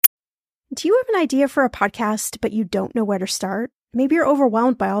Do you have an idea for a podcast, but you don't know where to start? Maybe you're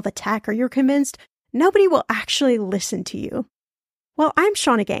overwhelmed by all the tech, or you're convinced nobody will actually listen to you. Well, I'm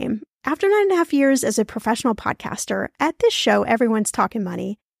Shauna Game. After 9.5 years as a professional podcaster, at this show, everyone's talking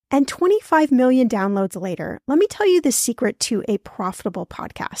money, and 25 million downloads later, let me tell you the secret to a profitable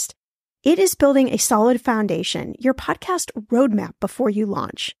podcast. It is building a solid foundation, your podcast roadmap before you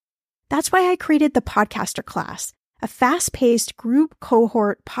launch. That's why I created the Podcaster Class, a fast-paced group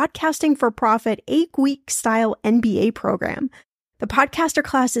cohort podcasting for profit 8-week style MBA program. The Podcaster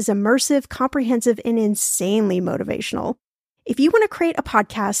Class is immersive, comprehensive, and insanely motivational. If you want to create a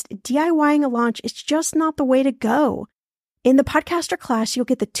podcast, DIYing a launch is just not the way to go. In the Podcaster Class, you'll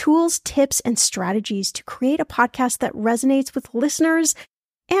get the tools, tips, and strategies to create a podcast that resonates with listeners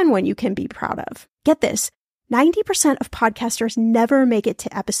and one you can be proud of. Get this, 90% of podcasters never make it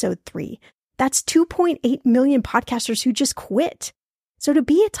to episode 3. That's 2.8 million podcasters who just quit. So to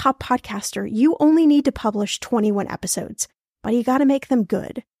be a top podcaster, you only need to publish 21 episodes, but you got to make them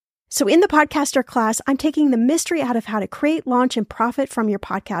good. So in the Podcaster Class, I'm taking the mystery out of how to create, launch, and profit from your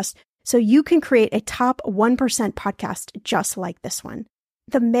podcast so you can create a top 1% podcast just like this one.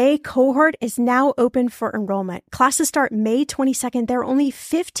 The May cohort is now open for enrollment. Classes start May 22nd. There are only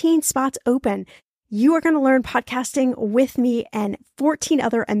 15 spots open. You are going to learn podcasting with me and 14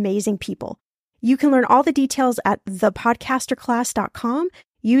 other amazing people. You can learn all the details at thepodcasterclass.com.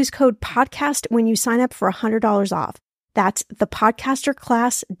 Use code PODCAST when you sign up for $100 off. That's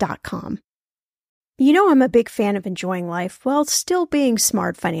thepodcasterclass.com. You know I'm a big fan of enjoying life while still being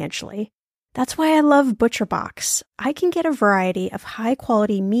smart financially. That's why I love ButcherBox. I can get a variety of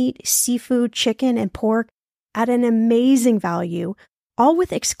high-quality meat, seafood, chicken, and pork at an amazing value, all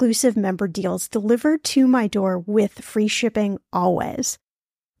with exclusive member deals delivered to my door with free shipping always.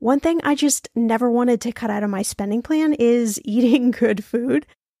 One thing I just never wanted to cut out of my spending plan is eating good food.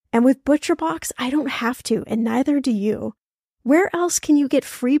 And with ButcherBox, I don't have to, and neither do you. Where else can you get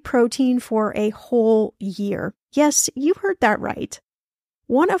free protein for a whole year? Yes, you heard that right.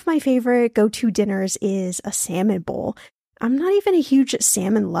 One of my favorite go-to dinners is a salmon bowl. I'm not even a huge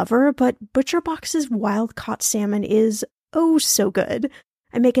salmon lover, but ButcherBox's wild-caught salmon is oh so good.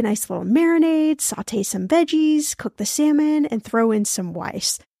 I make a nice little marinade, saute some veggies, cook the salmon, and throw in some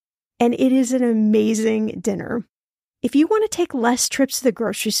rice. And it is an amazing dinner. If you want to take less trips to the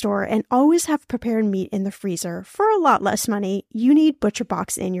grocery store and always have prepared meat in the freezer for a lot less money, you need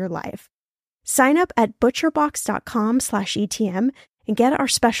ButcherBox in your life. Sign up at butcherbox.com/ETM and get our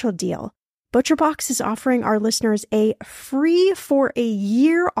special deal. ButcherBox is offering our listeners a free for a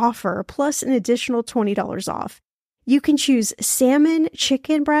year offer plus an additional $20 off. You can choose salmon,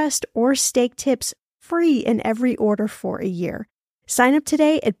 chicken breast, or steak tips free in every order for a year. Sign up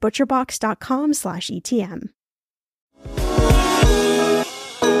today at butcherbox.com/ETM.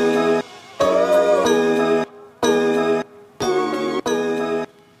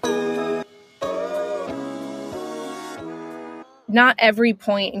 Not every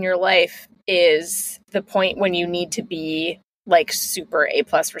point in your life is the point when you need to be like super A+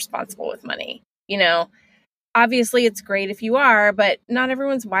 responsible with money. You know, obviously it's great if you are, but not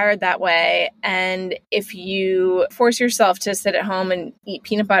everyone's wired that way. And if you force yourself to sit at home and eat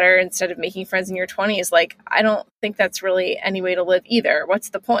peanut butter instead of making friends in your 20s, like, I don't think that's really any way to live either. What's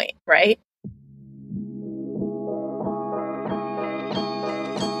the point, right?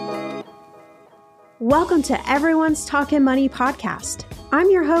 Welcome to Everyone's Talking Money podcast.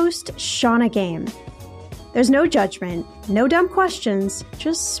 I'm your host, Shauna Game. There's no judgment, no dumb questions,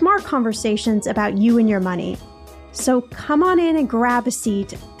 just smart conversations about you and your money. So come on in and grab a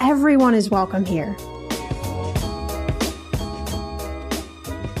seat. Everyone is welcome here.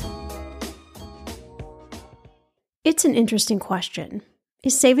 It's an interesting question.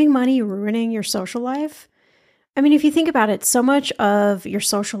 Is saving money ruining your social life? I mean, if you think about it, so much of your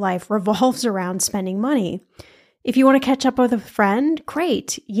social life revolves around spending money. If you want to catch up with a friend,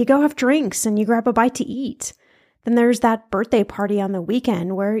 great. You go have drinks and you grab a bite to eat. Then there's that birthday party on the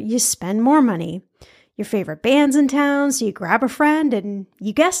weekend where you spend more money. Your favorite band's in town, so you grab a friend and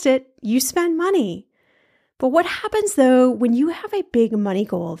you guessed it, you spend money. But what happens though when you have a big money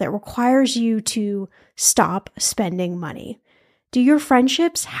goal that requires you to stop spending money? Do your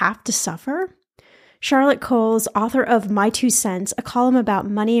friendships have to suffer? Charlotte Cowles, author of My Two Cents, a column about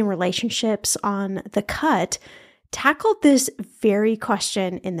money and relationships on The Cut, tackled this very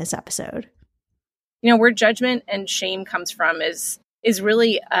question in this episode. You know, where judgment and shame comes from is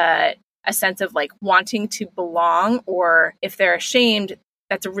really a sense of like wanting to belong, or if they're ashamed,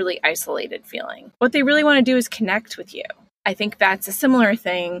 that's a really isolated feeling. What they really want to do is connect with you. I think that's a similar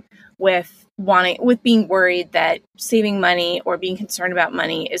thing with being worried that saving money or being concerned about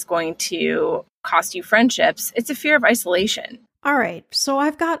money is going to cost you friendships. It's a fear of isolation. All right, so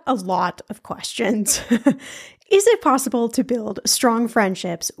I've got a lot of questions. Is it possible to build strong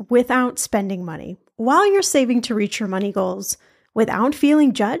friendships without spending money while you're saving to reach your money goals without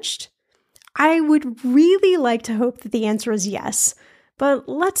feeling judged? I would really like to hope that the answer is yes, but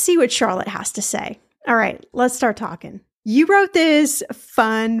let's see what Charlotte has to say. All right, let's start talking. You wrote this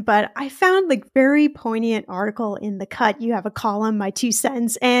fun, but I found very poignant article in The Cut. You have a column, My Two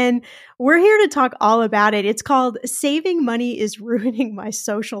Cents, and we're here to talk all about it. It's called Saving Money is Ruining My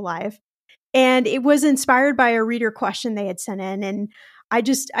Social Life. And it was inspired by a reader question they had sent in. And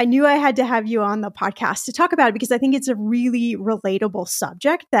I knew I had to have you on the podcast to talk about it because I think it's a really relatable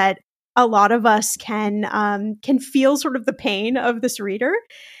subject that a lot of us can feel sort of the pain of this reader.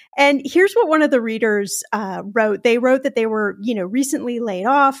 And here's what one of the readers wrote. They wrote that they were, recently laid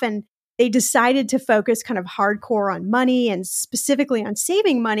off and they decided to focus kind of hardcore on money and specifically on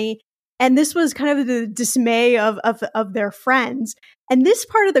saving money. And this was kind of the dismay of their friends. And this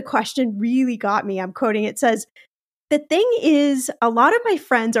part of the question really got me. I'm quoting, it says, "The thing is, a lot of my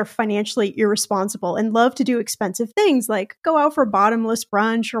friends are financially irresponsible and love to do expensive things like go out for bottomless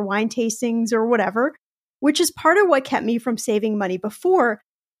brunch or wine tastings or whatever, which is part of what kept me from saving money before.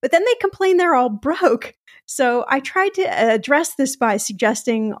 But then they complain they're all broke. So I tried to address this by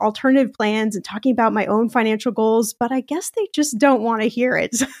suggesting alternative plans and talking about my own financial goals, but I guess they just don't want to hear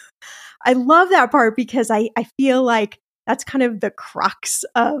it." I love that part because I feel like that's kind of the crux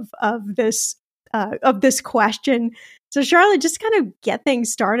of this question. So Charlotte, just kind of get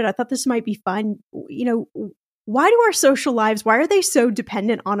things started. I thought this might be fun. Why do our social lives, why are they so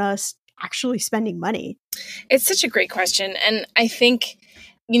dependent on us actually spending money? It's such a great question. And I think,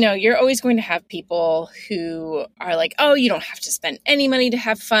 you're always going to have people who are like, oh, you don't have to spend any money to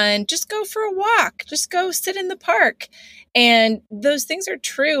have fun. Just go for a walk. Just go sit in the park. And those things are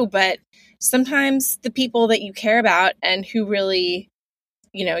true. But sometimes the people that you care about and who really,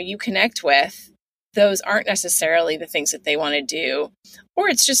 you connect with, those aren't necessarily the things that they want to do. Or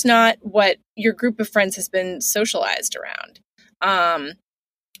it's just not what your group of friends has been socialized around.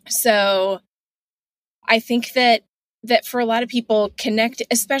 So I think that for a lot of people connect,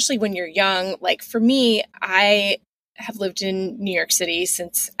 especially when you're young. Like for me, I have lived in New York City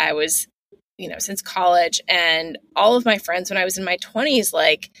since I was, since college, and all of my friends when I was in my 20s,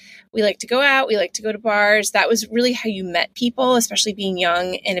 we like to go out, we like to go to bars. That was really how you met people, especially being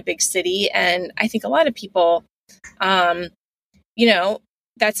young in a big city. And I think a lot of people, that's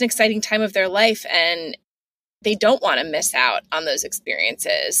an exciting time of their life and they don't want to miss out on those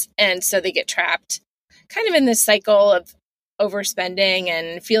experiences. And so they get trapped kind of in this cycle of overspending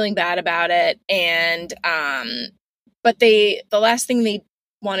and feeling bad about it. And, but the last thing they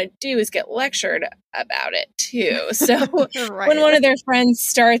want to do is get lectured about it too. So Right. When one of their friends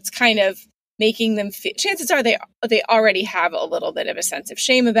starts kind of making them feel, chances are they already have a little bit of a sense of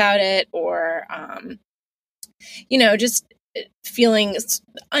shame about it, or, just feeling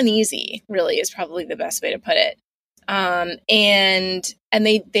uneasy really is probably the best way to put it. And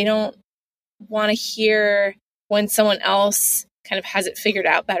they don't want to hear when someone else kind of has it figured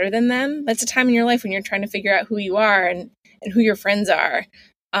out better than them. That's a time in your life when you're trying to figure out who you are and who your friends are.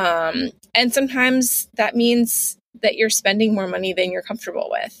 And sometimes that means that you're spending more money than you're comfortable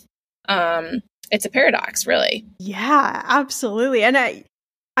with. It's a paradox, really. Yeah, absolutely. And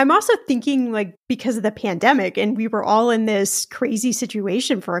I'm also thinking because of the pandemic and we were all in this crazy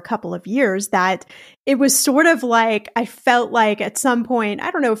situation for a couple of years, that it was sort of I felt like at some point, I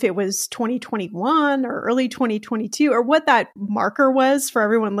don't know if it was 2021 or early 2022 or what that marker was for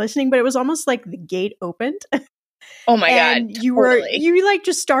everyone listening, but it was almost like the gate opened. Oh my and God. you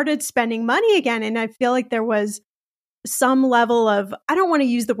just started spending money again. And I feel like there was some level of, I don't want to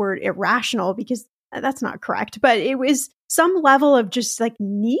use the word irrational because that's not correct, but it was some level of just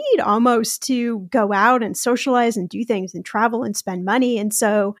need almost to go out and socialize and do things and travel and spend money. And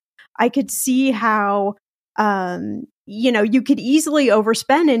so I could see how, you could easily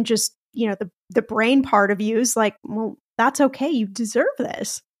overspend and just, the brain part of you is well, that's okay. You deserve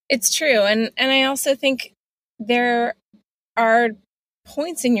this. It's true. And I also think there are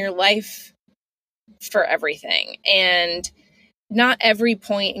points in your life for everything. And not every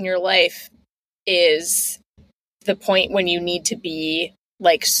point in your life is the point when you need to be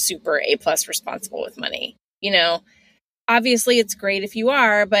super A+ responsible with money. Obviously it's great if you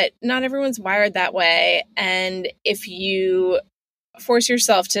are, but not everyone's wired that way. And if you force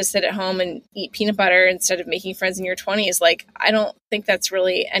yourself to sit at home and eat peanut butter instead of making friends in your 20s, I don't think that's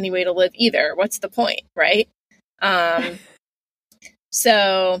really any way to live either. What's the point, right?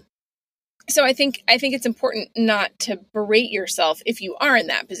 So So I think it's important not to berate yourself if you are in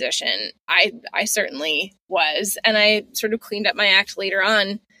that position. I certainly was, and I sort of cleaned up my act later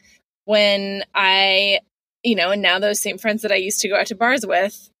on when and now those same friends that I used to go out to bars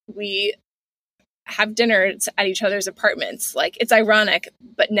with, we have dinners at each other's apartments. Like, it's ironic,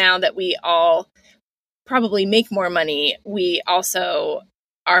 but now that we all probably make more money, we also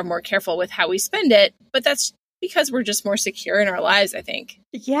are more careful with how we spend it. But that's because we're just more secure in our lives, I think.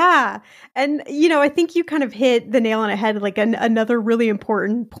 Yeah. And, I think you kind of hit the nail on the head. Like another really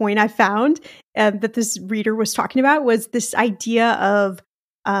important point I found that this reader was talking about was this idea of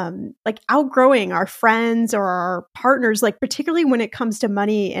like outgrowing our friends or our partners, like particularly when it comes to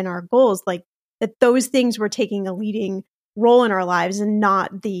money and our goals, like that those things were taking a leading role in our lives and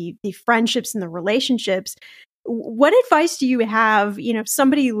not the friendships and the relationships. What advice do you have,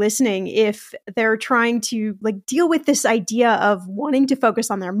 somebody listening, if they're trying to like deal with this idea of wanting to focus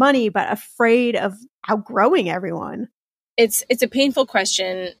on their money, but afraid of outgrowing everyone? It's a painful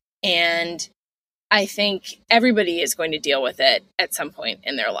question. And I think everybody is going to deal with it at some point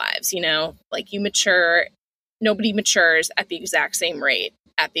in their lives. Like, you mature, nobody matures at the exact same rate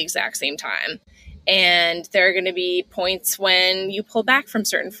at the exact same time. And there are going to be points when you pull back from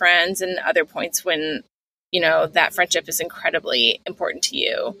certain friends and other points when, that friendship is incredibly important to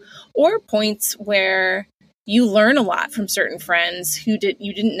you, or points where you learn a lot from certain friends who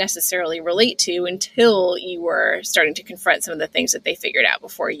you didn't necessarily relate to until you were starting to confront some of the things that they figured out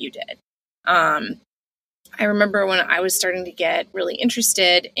before you did. I remember when I was starting to get really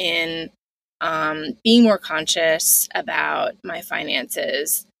interested in being more conscious about my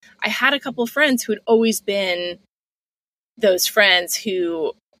finances, I had a couple of friends who had always been those friends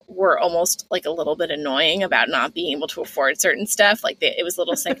who were almost like a little bit annoying about not being able to afford certain stuff. Like, it was a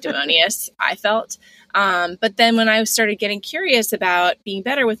little sanctimonious, I felt. But then when I started getting curious about being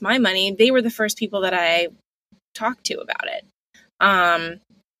better with my money, they were the first people that I talked to about it.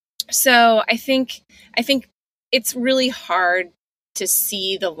 So I think it's really hard to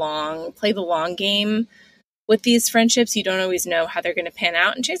play the long game with these friendships. You don't always know how they're going to pan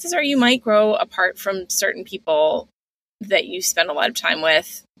out. And chances are you might grow apart from certain people that you spend a lot of time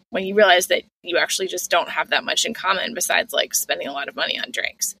with when you realize that you actually just don't have that much in common besides like spending a lot of money on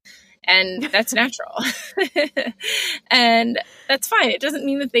drinks. And that's natural. And that's fine. It doesn't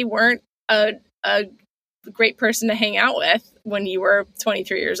mean that they weren't a great person to hang out with when you were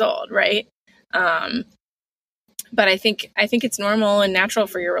 23 years old, right? But I think it's normal and natural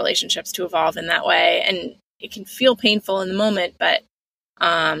for your relationships to evolve in that way. And it can feel painful in the moment, but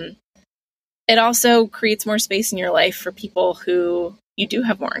it also creates more space in your life for people who you do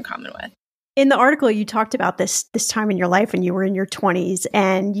have more in common with. In the article, you talked about this time in your life when you were in your 20s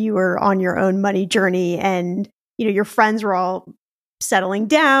and you were on your own money journey, and your friends were all settling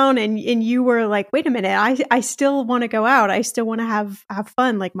down, and you were like, wait a minute, I still want to go out, I still want to have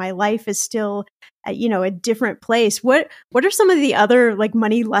fun, like my life is still a different place. What are some of the other like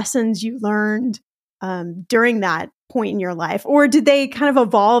money lessons you learned during that point in your life, or did they kind of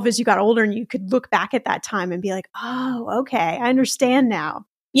evolve as you got older and you could look back at that time and be like, oh, okay, I understand now?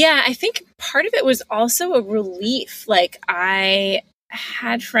 Yeah, I think part of it was also a relief. Like, I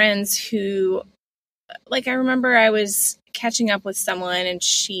had friends who, like, I remember I was catching up with someone and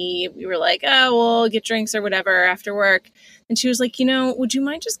we were like, oh, we'll get drinks or whatever after work. And she was like, would you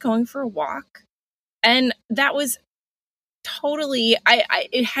mind just going for a walk? And that was totally,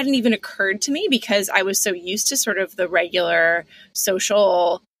 it hadn't even occurred to me because I was so used to sort of the regular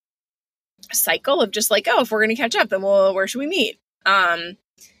social cycle of just like, oh, if we're going to catch up, then where should we meet? And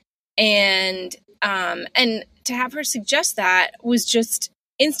to have her suggest that was just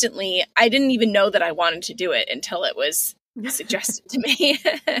instantly, I didn't even know that I wanted to do it until it was suggested to me.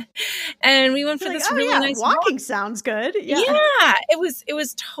 And we went for this really nice walking walk. Sounds good. Yeah, it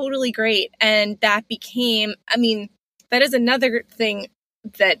was totally great. And that became, that is another thing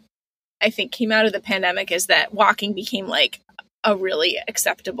that I think came out of the pandemic, is that walking became like a really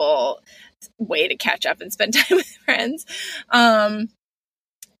acceptable way to catch up and spend time with friends. And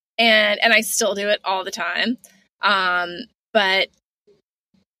I still do it all the time. But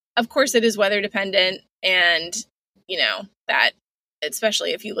of course it is weather dependent, and that,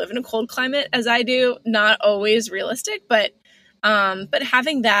 especially if you live in a cold climate as I do, not always realistic, but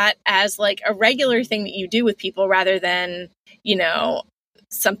having that as like a regular thing that you do with people rather than,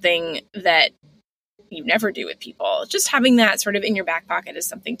 something that you never do with people, just having that sort of in your back pocket is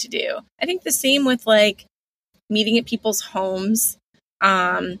something to do. I think the same with like meeting at people's homes,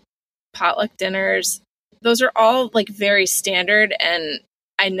 potluck dinners. Those are all like very standard, and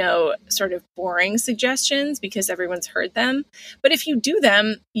I know, sort of boring suggestions because everyone's heard them. But if you do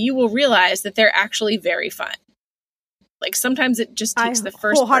them, you will realize that they're actually very fun. Like sometimes it just takes the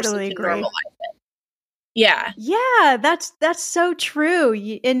first person to normalize it. Yeah. Yeah, that's so true.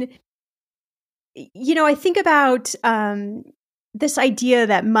 And, I think about this idea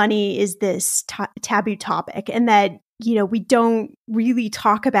that money is this taboo topic and that, we don't really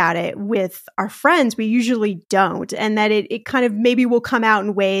talk about it with our friends. We usually don't. And that it kind of maybe will come out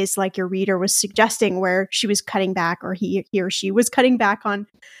in ways like your reader was suggesting where she was cutting back or he or she was cutting back on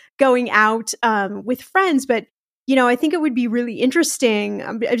going out with friends. But, I think it would be really interesting.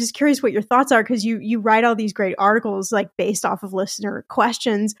 I'm just curious what your thoughts are because you write all these great articles like based off of listener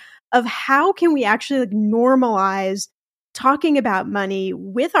questions of how can we actually like normalize talking about money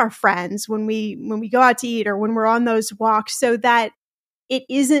with our friends when we go out to eat or when we're on those walks so that it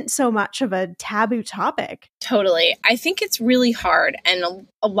isn't so much of a taboo topic. Totally. I think it's really hard. And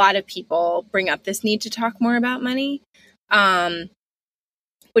a lot of people bring up this need to talk more about money,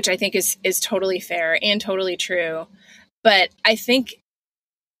 which I think is totally fair and totally true. But I think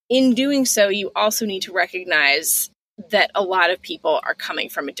in doing so, you also need to recognize that a lot of people are coming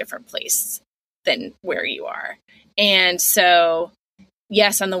from a different place than where you are. And so,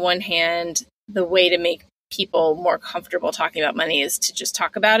 yes, on the one hand, the way to make people more comfortable talking about money is to just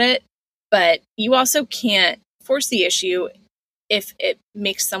talk about it. But you also can't force the issue if it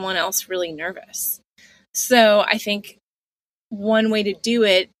makes someone else really nervous. So I think one way to do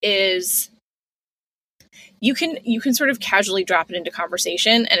it is you can sort of casually drop it into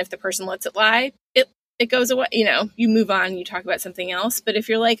conversation. And if the person lets it lie, it goes away. You move on, you talk about something else. But if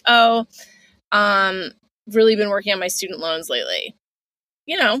you're like, really been working on my student loans lately,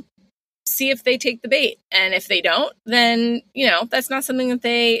 see if they take the bait. And if they don't, then, that's not something that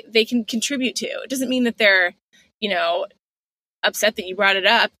they can contribute to. It doesn't mean that they're, upset that you brought it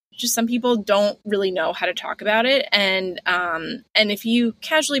up. Just some people don't really know how to talk about it. And if you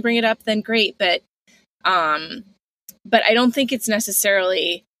casually bring it up, then great. But I don't think it's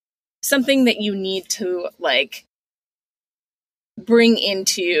necessarily something that you need to like bring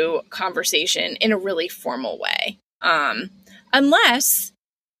into conversation in a really formal way. Unless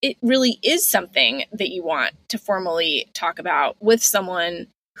it really is something that you want to formally talk about with someone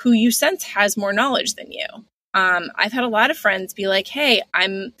who you sense has more knowledge than you. I've had a lot of friends be like, hey,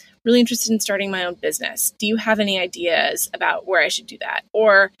 I'm really interested in starting my own business. Do you have any ideas about where I should do that?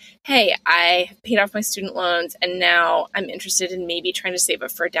 Or, hey, I paid off my student loans and now I'm interested in maybe trying to save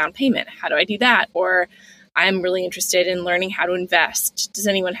up for a down payment. How do I do that? Or I'm really interested in learning how to invest. Does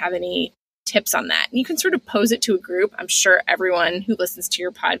anyone have any tips on that? And you can sort of pose it to a group. I'm sure everyone who listens to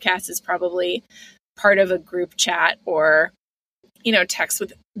your podcast is probably part of a group chat or, text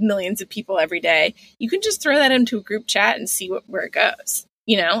with millions of people every day. You can just throw that into a group chat and see where it goes,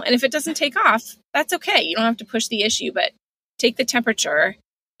 and if it doesn't take off, that's okay. You don't have to push the issue, but take the temperature.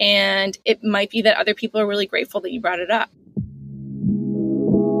 And it might be that other people are really grateful that you brought it up.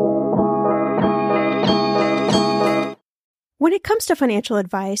 When it comes to financial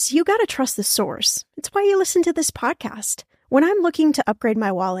advice, you got to trust the source. It's why you listen to this podcast. When I'm looking to upgrade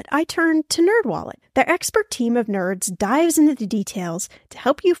my wallet, I turn to NerdWallet. Their expert team of nerds dives into the details to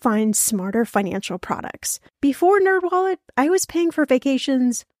help you find smarter financial products. Before NerdWallet, I was paying for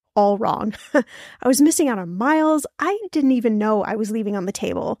vacations all wrong. I was missing out on miles I didn't even know I was leaving on the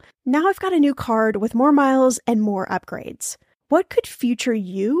table. Now I've got a new card with more miles and more upgrades. What could future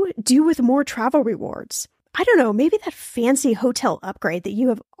you do with more travel rewards? I don't know, maybe that fancy hotel upgrade that you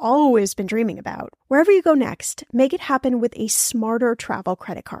have always been dreaming about. Wherever you go next, make it happen with a smarter travel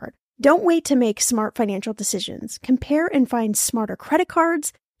credit card. Don't wait to make smart financial decisions. Compare and find smarter credit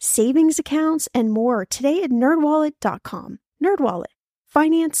cards, savings accounts, and more today at nerdwallet.com. NerdWallet.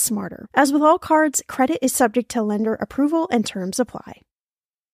 Finance smarter. As with all cards, credit is subject to lender approval and terms apply.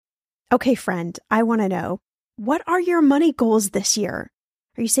 Okay, friend, I want to know, what are your money goals this year?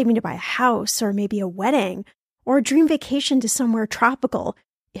 Are you saving to buy a house or maybe a wedding or a dream vacation to somewhere tropical?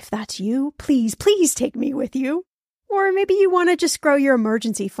 If that's you, please take me with you. Or maybe you want to just grow your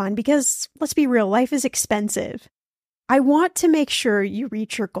emergency fund because, let's be real, life is expensive. I want to make sure you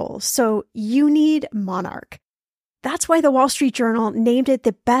reach your goals, so you need Monarch. That's why the Wall Street Journal named it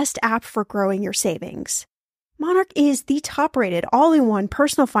the best app for growing your savings. Monarch is the top-rated all-in-one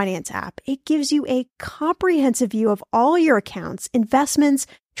personal finance app. It gives you a comprehensive view of all your accounts, investments,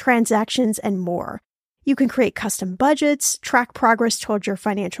 transactions, and more. You can create custom budgets, track progress towards your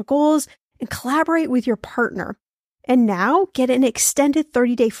financial goals, and collaborate with your partner. And now, get an extended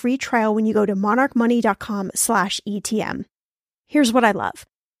 30-day free trial when you go to monarchmoney.com/ETM. Here's what I love.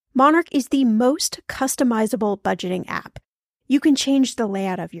 Monarch is the most customizable budgeting app. You can change the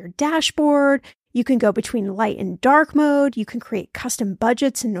layout of your dashboard. You can go between light and dark mode. You can create custom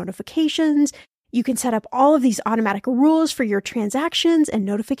budgets and notifications. You can set up all of these automatic rules for your transactions and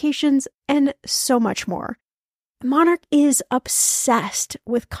notifications, and so much more. Monarch is obsessed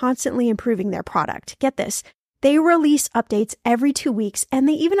with constantly improving their product. Get this. They release updates every 2 weeks, and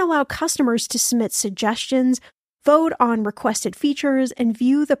they even allow customers to submit suggestions, vote on requested features, and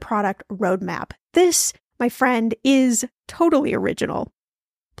view the product roadmap. This, my friend, is totally original.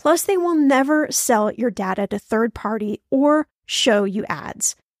 Plus, they will never sell your data to third party or show you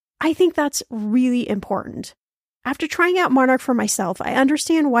ads. I think that's really important. After trying out Monarch for myself, I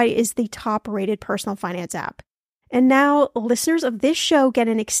understand why it is the top-rated personal finance app. And now, listeners of this show get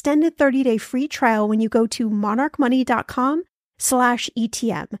an extended 30-day free trial when you go to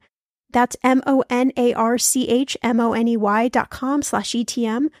monarchmoney.com/ETM. That's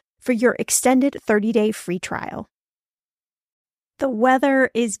monarchmoney.com/ETM for your extended 30-day free trial. The weather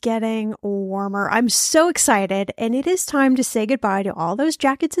is getting warmer. I'm so excited, and it is time to say goodbye to all those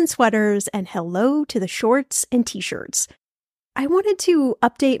jackets and sweaters and hello to the shorts and t-shirts. I wanted to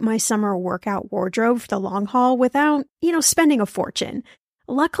update my summer workout wardrobe for the long haul without, spending a fortune.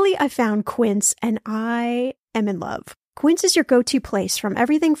 Luckily, I found Quince, and I am in love. Quince is your go-to place from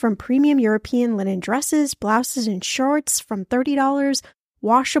everything from premium European linen dresses, blouses, and shorts from $30,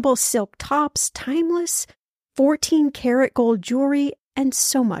 washable silk tops, timeless 14-karat gold jewelry, and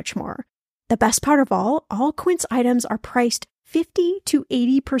so much more. The best part of all Quince items are priced 50 to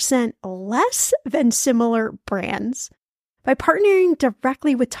 80% less than similar brands. By partnering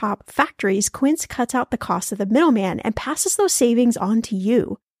directly with top factories, Quince cuts out the cost of the middleman and passes those savings on to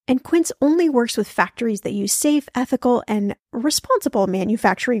you. And Quince only works with factories that use safe, ethical, and responsible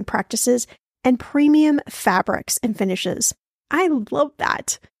manufacturing practices and premium fabrics and finishes. I love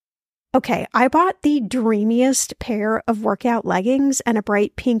that. Okay, I bought the dreamiest pair of workout leggings and a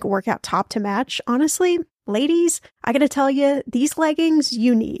bright pink workout top to match. Honestly, ladies, I gotta tell you, these leggings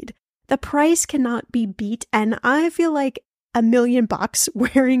you need. The price cannot be beat, and I feel like $1 million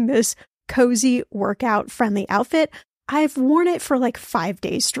wearing this cozy workout friendly outfit. I've worn it for like 5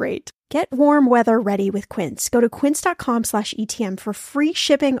 days straight. Get warm weather ready with Quince. Go to quince.com/ETM for free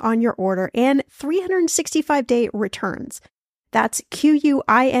shipping on your order and 365-day returns. That's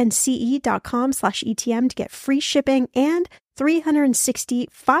QUINCE.com/ETM to get free shipping and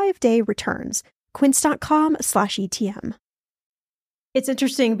 365-day returns. Quince.com/ETM. It's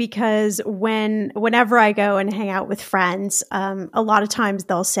interesting because whenever I go and hang out with friends, a lot of times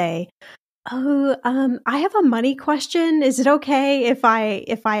they'll say, I have a money question. Is it okay if I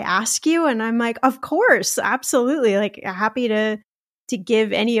ask you? And I'm like, of course, absolutely. Like, happy to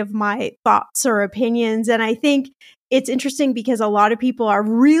give any of my thoughts or opinions. And I think it's interesting because a lot of people are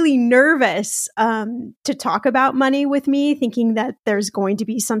really nervous to talk about money with me, thinking that there's going to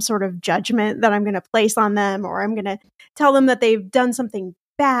be some sort of judgment that I'm going to place on them, or I'm going to tell them that they've done something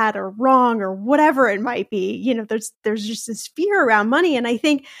bad or wrong or whatever it might be. There's just this fear around money. And I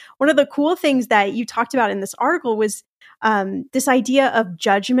think one of the cool things that you talked about in this article was this idea of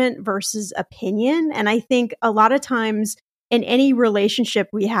judgment versus opinion. And I think a lot of times in any relationship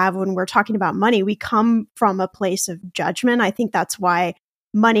we have when we're talking about money, we come from a place of judgment. I think that's why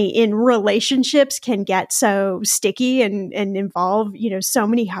money in relationships can get so sticky and involve, so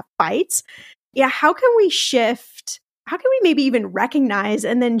many fights. Yeah. How can we maybe even recognize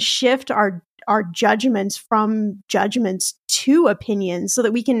and then shift our judgments from judgments to opinions so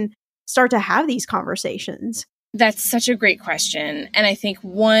that we can start to have these conversations? That's such a great question. And I think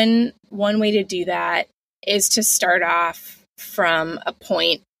one way to do that is to start off from a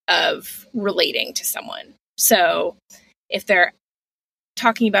point of relating to someone. So if they're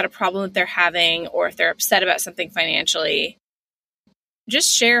talking about a problem that they're having, or if they're upset about something financially,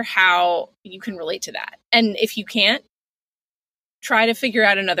 just share how you can relate to that. And if you can't, try to figure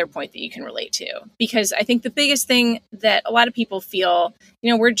out another point that you can relate to. Because I think the biggest thing that a lot of people feel,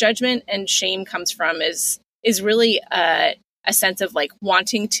 where judgment and shame comes from is really a sense of like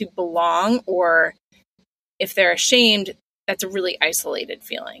wanting to belong, or if they're ashamed, that's a really isolating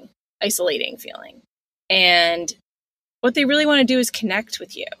feeling. And what they really want to do is connect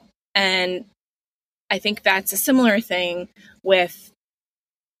with you. And I think that's a similar thing with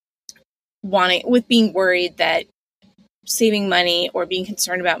being worried that saving money or being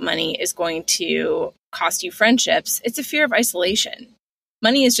concerned about money is going to cost you friendships. It's a fear of isolation.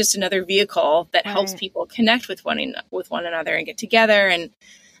 Money is just another vehicle that helps people connect with one another and get together and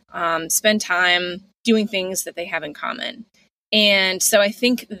spend time doing things that they have in common. And so I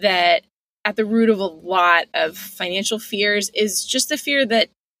think that at the root of a lot of financial fears is just the fear that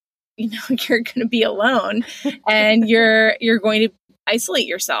you're going to be alone and you're going to isolate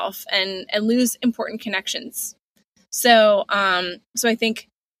yourself and lose important connections. So I think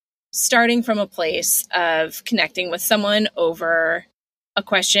starting from a place of connecting with someone over a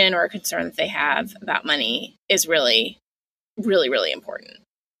question or a concern that they have about money is really, really, really important.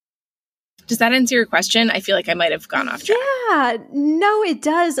 Does that answer your question? I feel like I might have gone off track. Yeah, no, it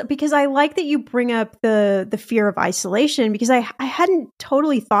does, because I like that you bring up the fear of isolation, because I hadn't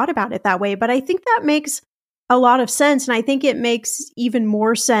totally thought about it that way, but I think that makes a lot of sense. And I think it makes even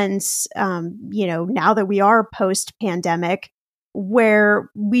more sense, now that we are post-pandemic, where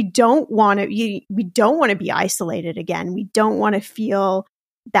we don't want to be isolated again. We don't want to feel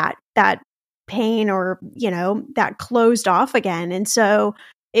that pain or, that closed off again. And so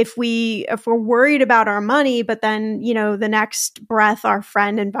if we're worried about our money, but then, the next breath, our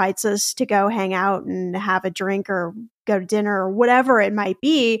friend invites us to go hang out and have a drink or go to dinner or whatever it might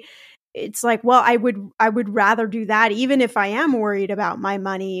be, it's like, well, I would rather do that, even if I am worried about my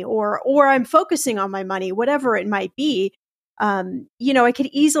money or I'm focusing on my money, whatever it might be. I could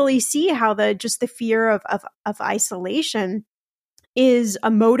easily see how the fear of isolation is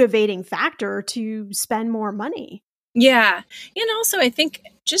a motivating factor to spend more money. Yeah. And also, I think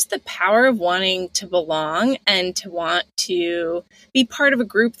just the power of wanting to belong and to want to be part of a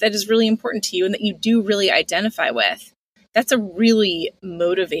group that is really important to you and that you do really identify with. That's a really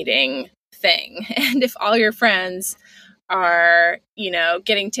motivating thing. And if all your friends are,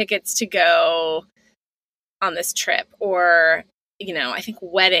 getting tickets to go on this trip, or, I think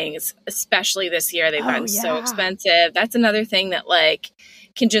weddings, especially this year, they've gotten so expensive. That's another thing that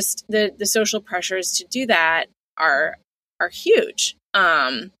can just, the social pressures to do that are huge.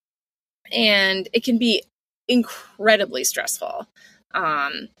 And it can be incredibly stressful.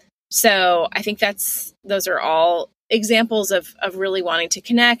 So I think those are all examples of really wanting to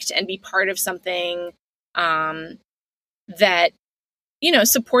connect and be part of something, that,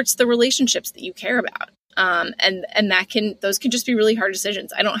 supports the relationships that you care about. And those can just be really hard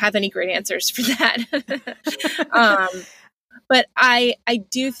decisions. I don't have any great answers for that. But I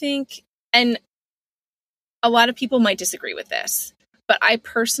do think, and a lot of people might disagree with this, but I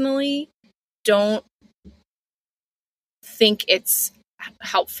personally don't think it's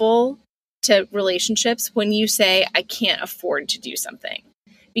helpful to relationships when you say, I can't afford to do something,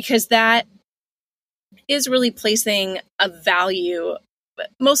 because that is really placing a value.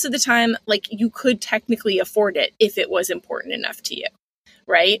 Most of the time, you could technically afford it if it was important enough to you,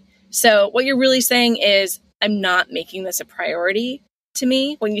 right? So what you're really saying is, I'm not making this a priority to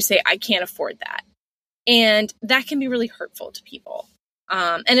me when you say, I can't afford that. And that can be really hurtful to people.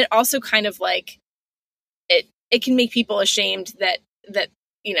 And it also kind of it can make people ashamed that,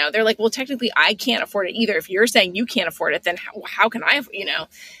 they're like, well, technically I can't afford it either. If you're saying you can't afford it, then how can I,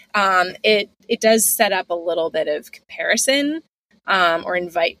 it does set up a little bit of comparison, or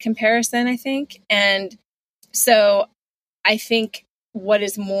invite comparison, I think. And so I think what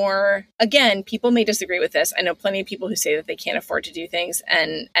is more, again, people may disagree with this. I know plenty of people who say that they can't afford to do things,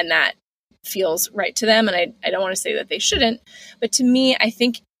 and that feels right to them. And I don't want to say that they shouldn't, but to me, I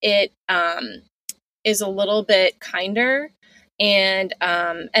think it is a little bit kinder and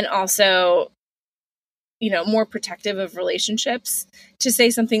also, more protective of relationships to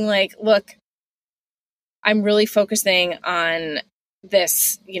say something like, look, I'm really focusing on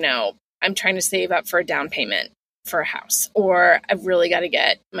this, I'm trying to save up for a down payment for a house, or I've really got to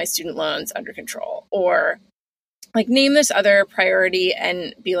get my student loans under control, or name this other priority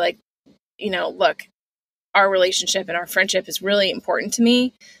and be like, look, our relationship and our friendship is really important to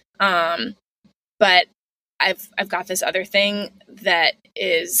me. But I've got this other thing that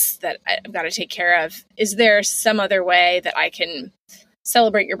I've got to take care of. Is there some other way that I can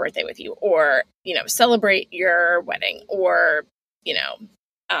celebrate your birthday with you, or, celebrate your wedding, or,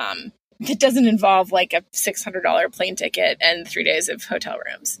 that doesn't involve a $600 plane ticket and 3 days of hotel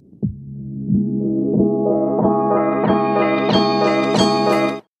rooms?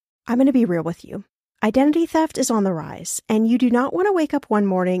 I'm going to be real with you. Identity theft is on the rise, and you do not want to wake up one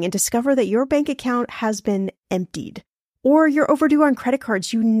morning and discover that your bank account has been emptied, or you're overdue on credit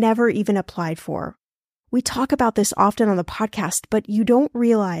cards you never even applied for. We talk about this often on the podcast, but you don't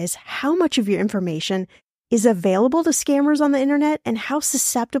realize how much of your information is available to scammers on the internet and how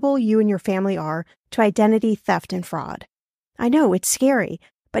susceptible you and your family are to identity theft and fraud. I know, it's scary,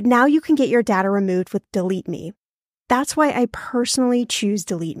 but now you can get your data removed with Delete Me. That's why I personally choose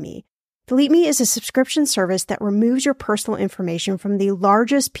Delete Me. Delete Me is a subscription service that removes your personal information from the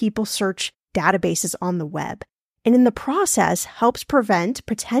largest people search databases on the web, and in the process helps prevent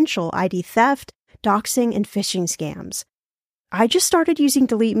potential ID theft, doxing, and phishing scams. I just started using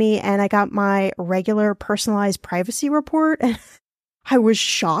Delete Me and I got my regular personalized privacy report and I was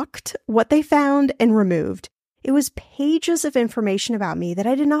shocked what they found and removed. It was pages of information about me that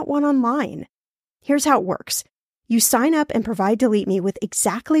I did not want online. Here's how it works. You sign up and provide Delete Me with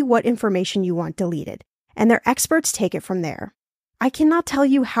exactly what information you want deleted, and their experts take it from there. I cannot tell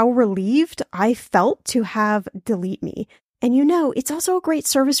you how relieved I felt to have Delete Me. And it's also a great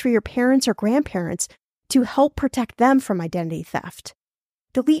service for your parents or grandparents to help protect them from identity theft.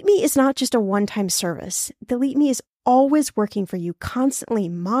 Delete Me is not just a one-time service. Delete Me is always working for you, constantly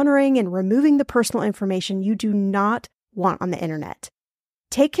monitoring and removing the personal information you do not want on the internet.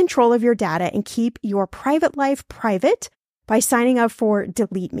 Take control of your data and keep your private life private by signing up for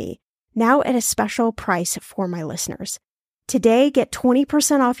Delete Me, now at a special price for my listeners. Today, get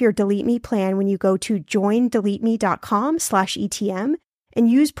 20% off your Delete Me plan when you go to joindeleteme.com/ETM and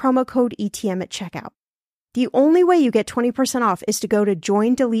use promo code ETM at checkout. The only way you get 20% off is to go to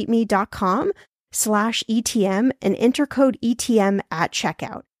joindeleteme.com/ETM and enter code ETM at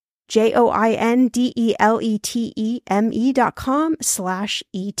checkout.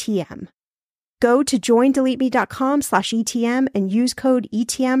 joindeleteme.com/ETM. Go to joindeleteme.com/ETM and use code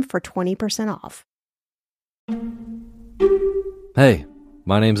ETM for 20% off. Hey,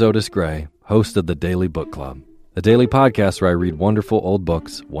 my name's Otis Gray, host of the Daily Book Club, a daily podcast where I read wonderful old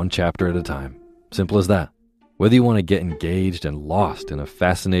books one chapter at a time. Simple as that. Whether you want to get engaged and lost in a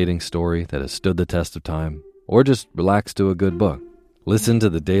fascinating story that has stood the test of time, or just relax to a good book, listen to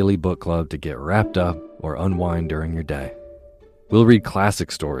the Daily Book Club to get wrapped up or unwind during your day. We'll read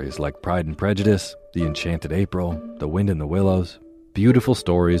classic stories like Pride and Prejudice, The Enchanted April, The Wind in the Willows, beautiful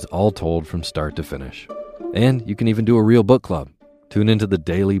stories all told from start to finish. And you can even do a real book club. Tune into the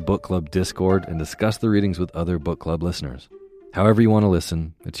Daily Book Club Discord and discuss the readings with other book club listeners. However you want to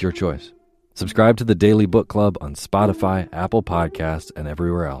listen, it's your choice. Subscribe to the Daily Book Club on Spotify, Apple Podcasts, and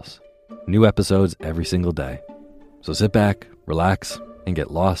everywhere else. New episodes every single day. So sit back, relax, and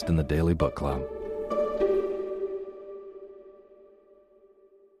get lost in the Daily Book Club.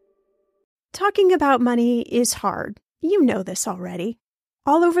 Talking about money is hard. You know this already.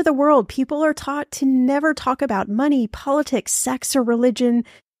 All over the world, people are taught to never talk about money, politics, sex, or religion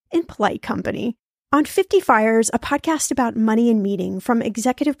in polite company. On 50 Fires, a podcast about money and meeting from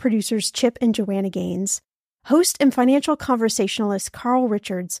executive producers Chip and Joanna Gaines, host and financial conversationalist Carl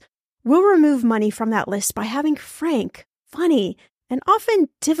Richards will remove money from that list by having frank, funny, and often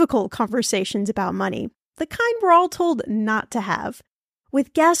difficult conversations about money, the kind we're all told not to have,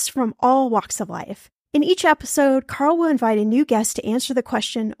 with guests from all walks of life. In each episode, Carl will invite a new guest to answer the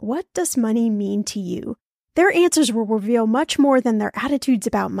question, what does money mean to you? Their answers will reveal much more than their attitudes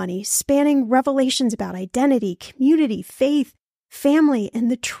about money, spanning revelations about identity, community, faith, family,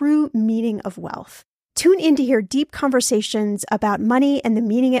 and the true meaning of wealth. Tune in to hear deep conversations about money and the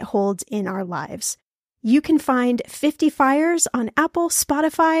meaning it holds in our lives. You can find 50 Fires on Apple,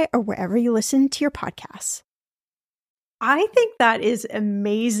 Spotify, or wherever you listen to your podcasts. I think that is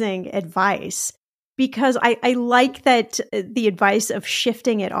amazing advice. Because I like that the advice of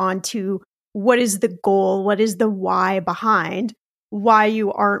shifting it on to what is the goal, what is the why behind why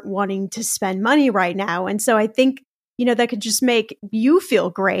you aren't wanting to spend money right now. And so I think, that could just make you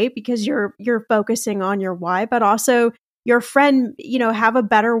feel great because you're focusing on your why, but also your friend, have a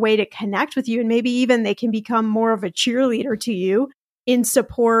better way to connect with you. And maybe even they can become more of a cheerleader to you in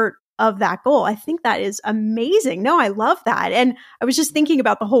support of that goal. I think that is amazing. No, I love that. And I was just thinking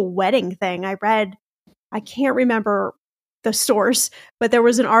about the whole wedding thing. I can't remember the source, but there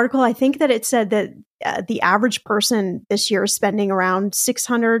was an article, I think that it said that the average person this year is spending around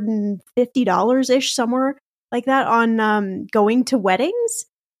 $650-ish, somewhere like that, on going to weddings.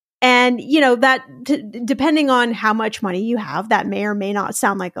 And, that depending on how much money you have, that may or may not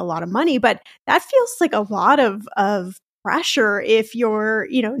sound like a lot of money, but that feels like a lot of pressure if you're,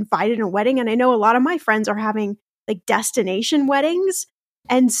 invited to a wedding. And I know a lot of my friends are having like destination weddings.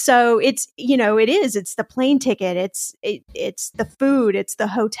 And so it's the plane ticket, it's the food, it's the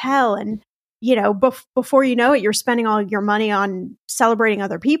hotel. And, before you know it, you're spending all your money on celebrating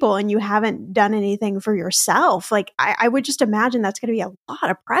other people and you haven't done anything for yourself. Like, I would just imagine that's going to be a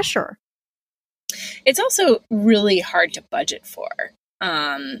lot of pressure. It's also really hard to budget for.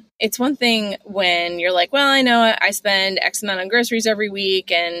 It's one thing when you're like, well, I know I spend X amount on groceries every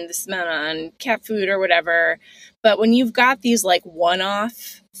week and this amount on cat food or whatever. But when you've got these like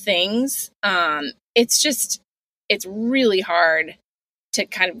one-off things, it's really hard to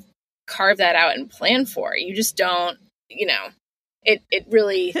kind of carve that out and plan for. You just don't, it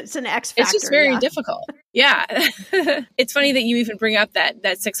really, it's an X factor. It's just very difficult. Yeah. It's funny that you even bring up that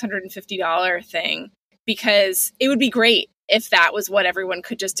 $650 thing, because it would be great if that was what everyone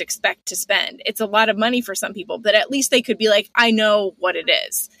could just expect to spend. It's a lot of money for some people, but at least they could be like, I know what it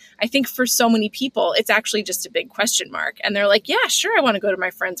is. I think for so many people, it's actually just a big question mark. And they're like, yeah, sure, I want to go to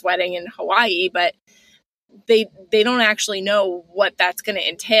my friend's wedding in Hawaii, but they don't actually know what that's going to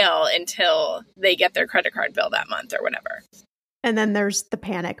entail until they get their credit card bill that month or whatever. And then there's the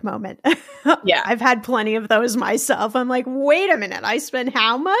panic moment. Yeah. I've had plenty of those myself. I'm like, wait a minute, I spent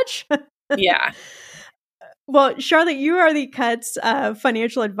how much? Yeah. Well, Charlotte, you are the Cuts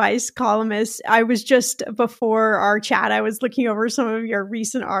financial advice columnist. I was just before our chat, I was looking over some of your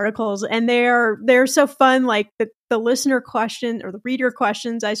recent articles, and they're so fun. Like the listener question, or the reader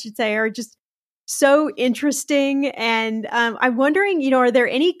questions, I should say, are just so interesting. And I'm wondering, are there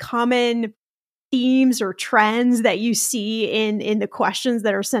any common themes or trends that you see in the questions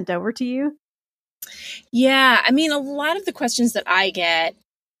that are sent over to you? Yeah, I mean, a lot of the questions that I get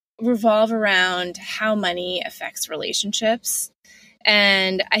revolve around how money affects relationships.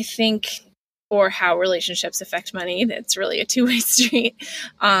 And I think, or how relationships affect money, that's really a two-way street.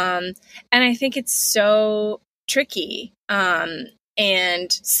 And I think it's so tricky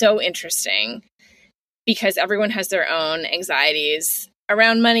and so interesting because everyone has their own anxieties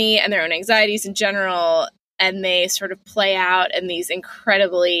around money and their own anxieties in general. And they sort of play out in these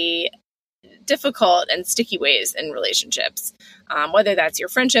incredibly difficult and sticky ways in relationships, whether that's your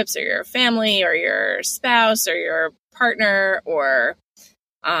friendships or your family or your spouse or your partner or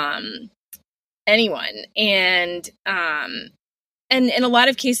anyone. And in a lot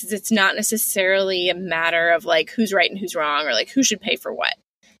of cases, it's not necessarily a matter of like who's right and who's wrong or like who should pay for what.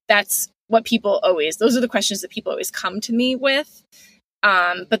 That's what those are the questions that people always come to me with.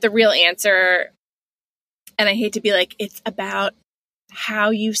 But the real answer, and I hate to be like, it's about how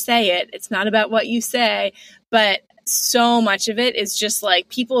you say it. It's not about what you say, but so much of it is just like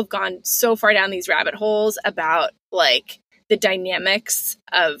people have gone so far down these rabbit holes about like the dynamics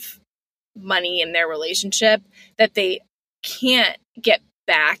of money in their relationship that they can't get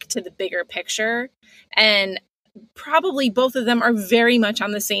back to the bigger picture. And probably both of them are very much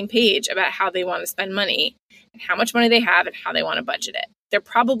on the same page about how they want to spend money and how much money they have and how they want to budget it. They're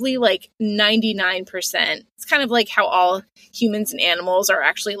probably like 99%. It's kind of like how all humans and animals are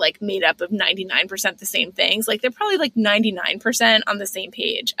actually like made up of 99% the same things. Like they're probably like 99% on the same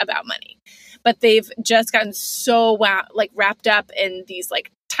page about money, but they've just gotten so wrapped up in these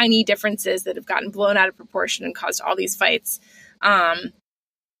like tiny differences that have gotten blown out of proportion and caused all these fights,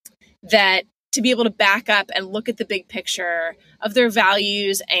 that to be able to back up and look at the big picture of their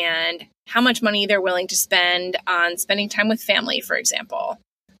values and how much money they're willing to spend on spending time with family, for example.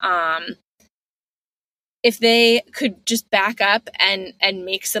 If they could just back up and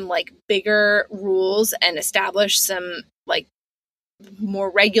make some like bigger rules and establish some like more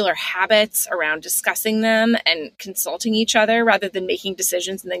regular habits around discussing them and consulting each other rather than making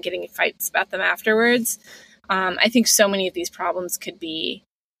decisions and then getting in fights about them afterwards, I think so many of these problems could be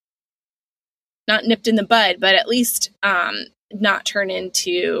not nipped in the bud, but at least not turn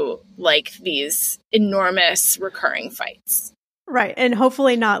into like these enormous recurring fights. Right. And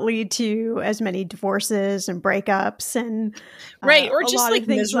hopefully not lead to as many divorces and breakups and right. Or just like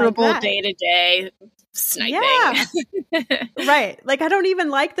miserable like day-to-day sniping. Yeah. Right. Like, I don't even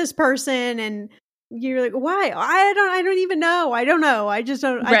like this person. And you're like, why? I don't even know. I don't know. I just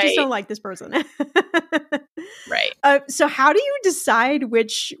don't like this person. Right. So how do you decide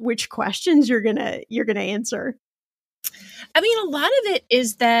which questions you're going to answer? I mean, a lot of it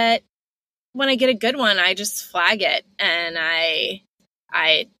is that when I get a good one, I just flag it, and I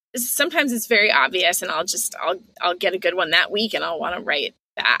sometimes it's very obvious, and I'll get a good one that week, and I'll want to write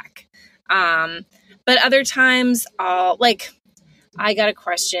back. But other times I got a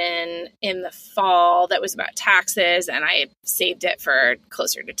question in the fall that was about taxes, and I saved it for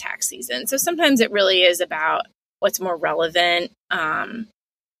closer to tax season. So sometimes it really is about what's more relevant,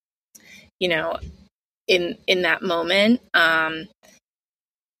 in that moment.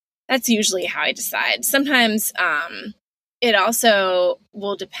 That's usually how I decide. Sometimes it also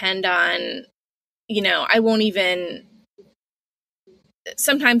will depend on,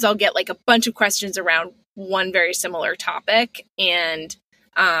 sometimes I'll get like a bunch of questions around one very similar topic. And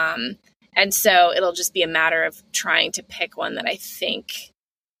so it'll just be a matter of trying to pick one that I think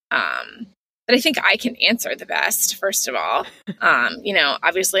I can answer the best, first of all.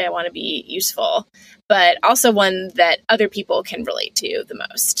 Obviously I want to be useful, but also one that other people can relate to the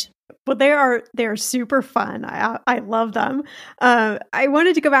most. Well, they're super fun. I love them. I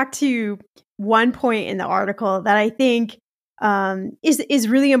wanted to go back to one point in the article that I think is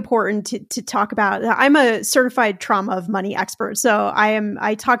really important to talk about. I'm a certified trauma of money expert, so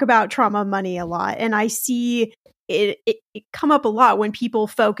I talk about trauma of money a lot, and I see it come up a lot when people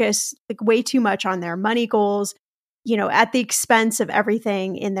focus like way too much on their money goals, at the expense of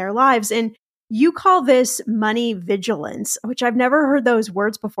everything in their lives. And you call this money vigilance, which I've never heard those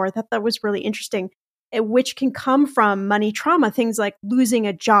words before. I thought that was really interesting, which can come from money trauma, things like losing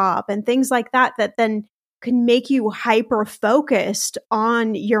a job and things like that, that then can make you hyper focused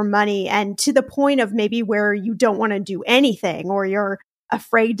on your money, and to the point of maybe where you don't want to do anything or you're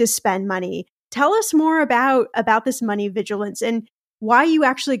afraid to spend money. Tell us more about this money vigilance and why you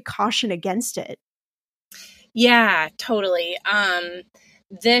actually caution against it. Yeah, totally. The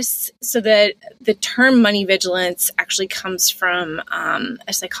term money vigilance actually comes from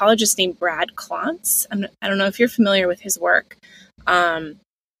a psychologist named Brad Klontz. I don't know if you're familiar with his work,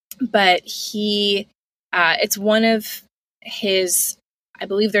 but it's one of his, I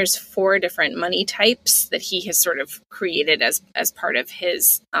believe there's 4 different money types that he has sort of created as part of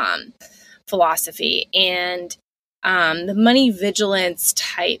his philosophy. And the money vigilance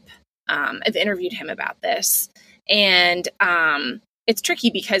type, I've interviewed him about this, and it's tricky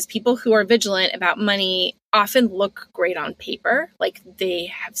because people who are vigilant about money often look great on paper. Like they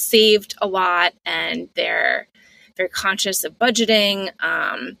have saved a lot and they're very conscious of budgeting,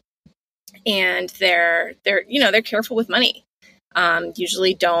 and they're careful with money.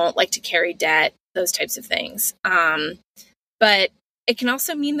 Usually don't like to carry debt, those types of things. But it can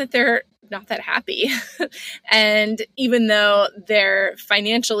also mean that they're not that happy. And even though they're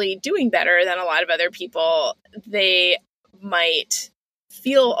financially doing better than a lot of other people, they might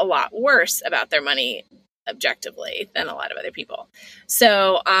feel a lot worse about their money objectively than a lot of other people.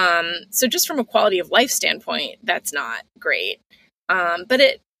 So just from a quality of life standpoint, that's not great. But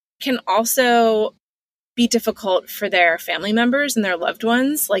it can also be difficult for their family members and their loved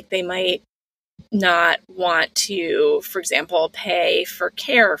ones. Like they might not want to, for example, pay for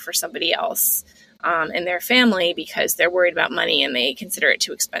care for somebody else in their family because they're worried about money and they consider it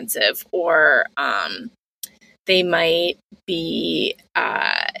too expensive. Or they might be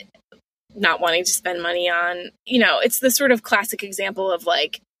not wanting to spend money on, it's the sort of classic example of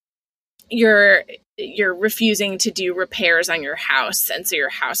like you're refusing to do repairs on your house, and so your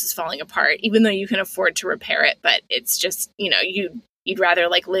house is falling apart, even though you can afford to repair it. But it's just, you'd rather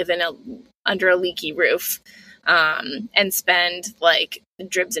like live under a leaky roof and spend like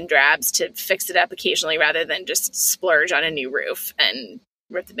dribs and drabs to fix it up occasionally rather than just splurge on a new roof and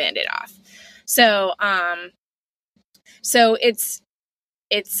rip the Band-Aid off. So it's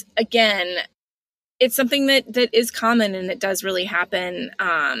again, it's something that is common and it does really happen.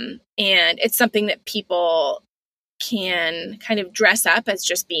 And it's something that people can kind of dress up as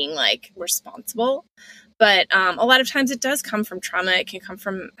just being like responsible. But a lot of times it does come from trauma. It can come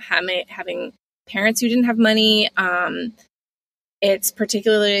from having parents who didn't have money. It's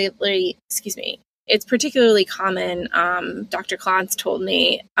particularly common, Dr. Klontz told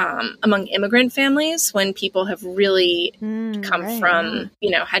me, among immigrant families when people have really come from,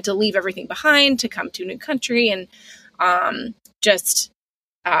 had to leave everything behind to come to a new country, and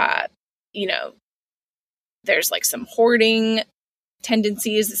there's like some hoarding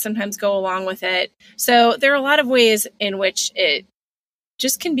tendencies that sometimes go along with it. So there are a lot of ways in which it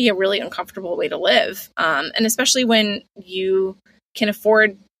just can be a really uncomfortable way to live. And especially when you can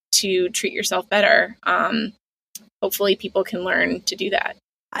afford to treat yourself better. Hopefully people can learn to do that.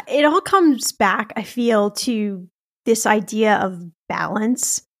 It all comes back, I feel, to this idea of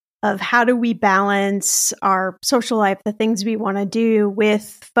balance, of how do we balance our social life, the things we want to do,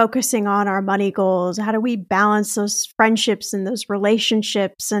 with focusing on our money goals. How do we balance those friendships and those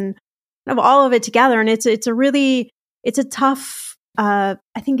relationships and kind of all of it together? And it's a tough, I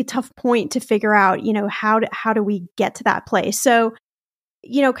think a tough point to figure out, how do we get to that place? So,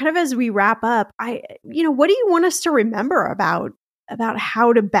 kind of as we wrap up, what do you want us to remember about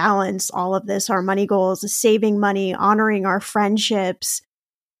how to balance all of this, our money goals, saving money, honoring our friendships?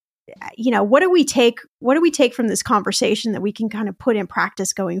 What do we take from this conversation that we can kind of put in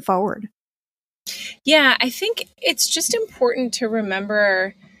practice going forward? Yeah, I think it's just important to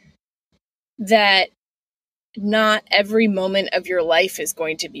remember that not every moment of your life is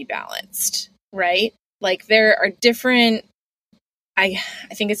going to be balanced, right? Like there are different, I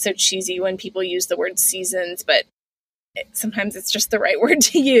think it's so cheesy when people use the word seasons, but sometimes it's just the right word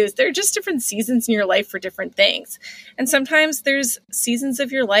to use. There are just different seasons in your life for different things. And sometimes there's seasons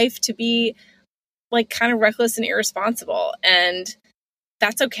of your life to be like kind of reckless and irresponsible. And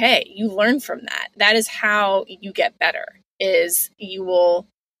that's okay. You learn from that. That is how you get better, is you will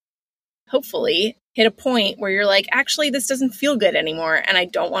hopefully hit a point where you're like, actually, this doesn't feel good anymore. And I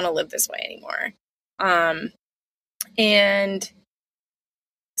don't want to live this way anymore. And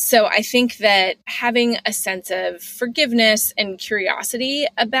So I think that having a sense of forgiveness and curiosity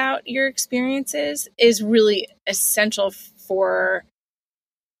about your experiences is really essential for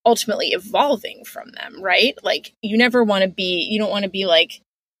ultimately evolving from them, right? Like you don't want to be like,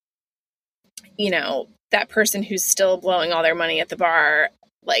 that person who's still blowing all their money at the bar,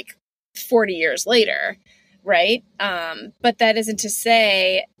 like 40 years later, right? But that isn't to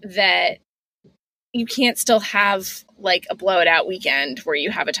say that you can't still have like a blow it out weekend where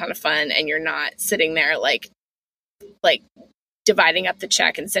you have a ton of fun and you're not sitting there like dividing up the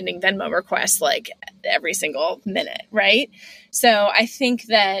check and sending Venmo requests like every single minute, right? So I think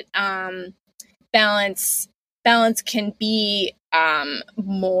that balance can be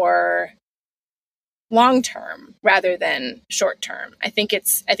more long-term rather than short-term. I think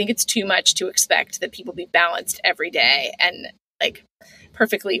it's too much to expect that people be balanced every day and like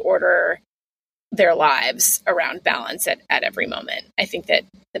perfectly order their lives around balance at every moment. I think that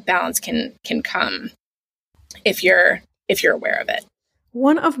the balance can come if you're aware of it.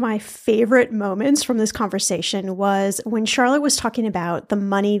 One of my favorite moments from this conversation was when Charlotte was talking about the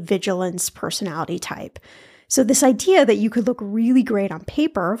money vigilance personality type. So this idea that you could look really great on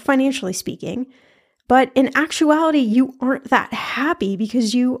paper, financially speaking, but in actuality, you aren't that happy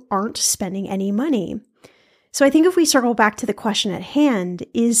because you aren't spending any money. So I think if we circle back to the question at hand,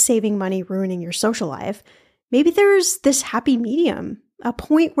 is saving money ruining your social life? Maybe there's this happy medium, a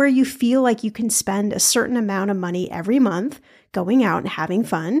point where you feel like you can spend a certain amount of money every month going out and having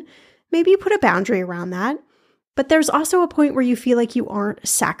fun. Maybe you put a boundary around that. But there's also a point where you feel like you aren't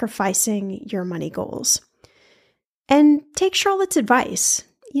sacrificing your money goals. And take Charlotte's advice.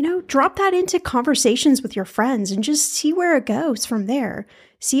 Drop that into conversations with your friends and just see where it goes from there.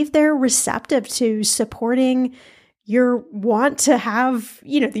 See if they're receptive to supporting your want to have,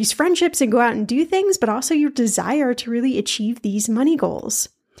 these friendships and go out and do things, but also your desire to really achieve these money goals.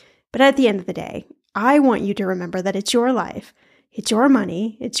 But at the end of the day, I want you to remember that it's your life, it's your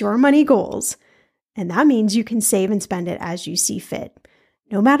money goals. And that means you can save and spend it as you see fit,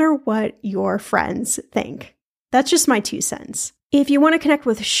 no matter what your friends think. That's just my 2 cents. If you want to connect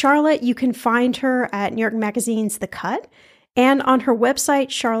with Charlotte, you can find her at New York Magazine's The Cut and on her website,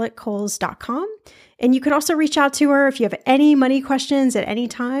 charlottecowles.com. And you can also reach out to her if you have any money questions at any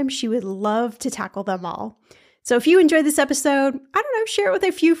time. She would love to tackle them all. So if you enjoyed this episode, share it with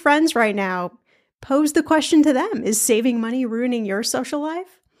a few friends right now. Pose the question to them. Is saving money ruining your social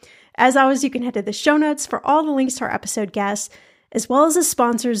life? As always, you can head to the show notes for all the links to our episode guests, as well as the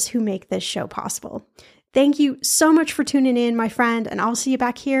sponsors who make this show possible. Thank you so much for tuning in, my friend, and I'll see you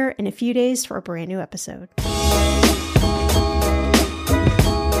back here in a few days for a brand new episode.